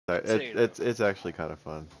It's actually kind of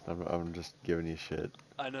fun. I'm just giving you shit.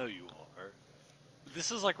 I know you are.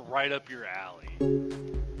 This is like right up your alley.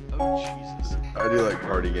 Oh Jesus. I do like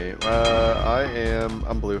party game.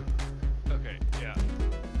 I'm blue. Okay, yeah.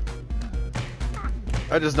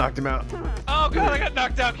 I just knocked him out. Oh god, I got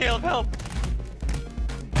knocked out, Caleb, help!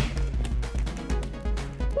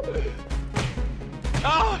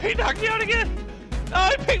 Oh, he knocked me out again! Oh,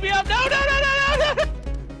 he picked me up! No, no, no, no, no, no!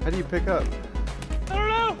 How do you pick up? I don't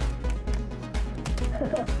know!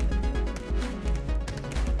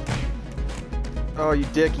 Oh, you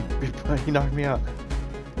dick! You knocked me out.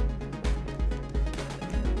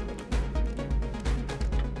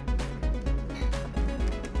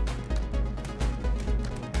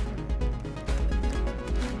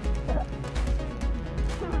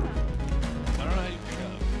 I don't know how you pick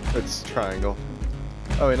up. It's triangle.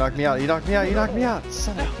 Oh, he knocked me out. You knocked me out. You knocked me out.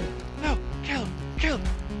 Son of a... No, Caleb, Caleb!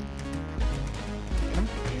 Come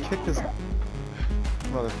kick this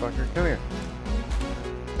motherfucker. Come here.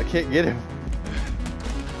 I can't get him.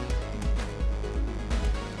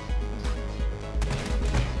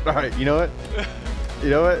 Alright, you know what? You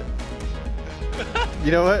know what?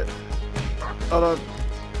 You know what? Hold on.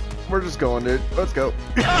 We're just going, dude. Let's go.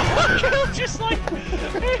 Oh, Caleb just like,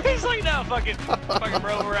 he's like, no, fucking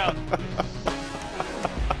bro, we're out.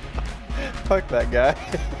 Fuck that guy.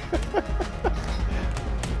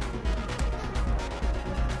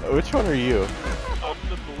 Which one are you? I'm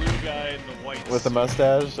the blue guy in the white With the suit.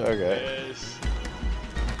 mustache? Okay. Yes.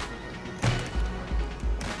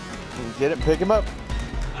 Get it, pick him up.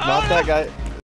 Oh, Not no. that guy.